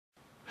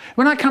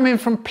When I come in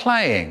from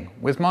playing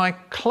with my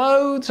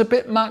clothes a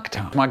bit mucked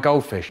up, my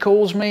goldfish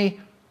calls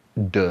me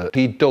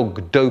dirty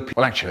dog dopey.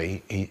 Well,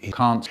 actually, he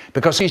can't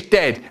because he's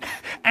dead.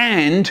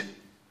 And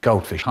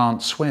goldfish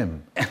can't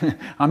swim.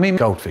 I mean,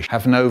 goldfish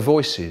have no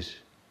voices.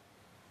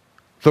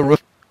 A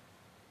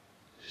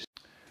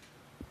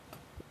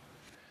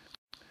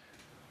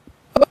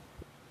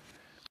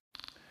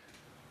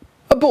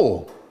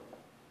ball.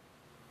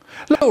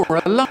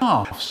 Laura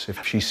laughs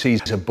if she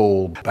sees a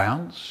ball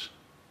bounce.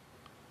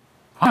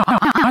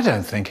 I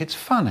don't think it's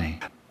funny.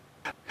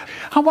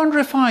 I wonder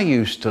if I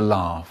used to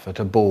laugh at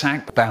a ball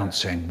sack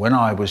bouncing when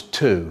I was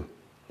 2,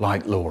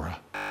 like Laura.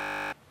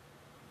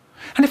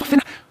 And if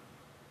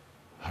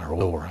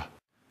Laura.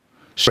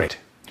 Strict.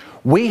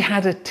 We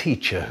had a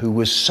teacher who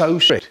was so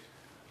strict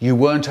you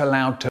weren't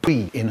allowed to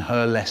be in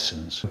her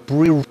lessons.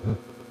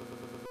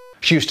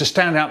 She used to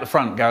stand out the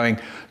front going,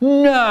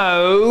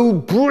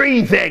 "No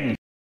breathing!"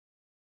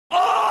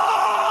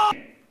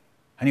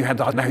 And you had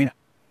the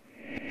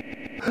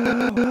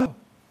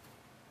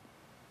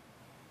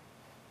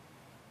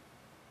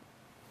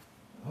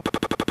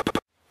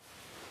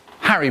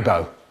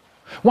Haribo.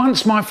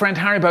 Once my friend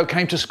Haribo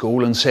came to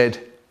school and said,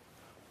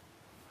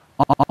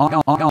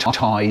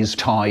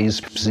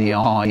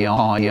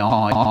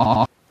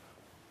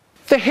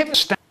 the hip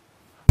stand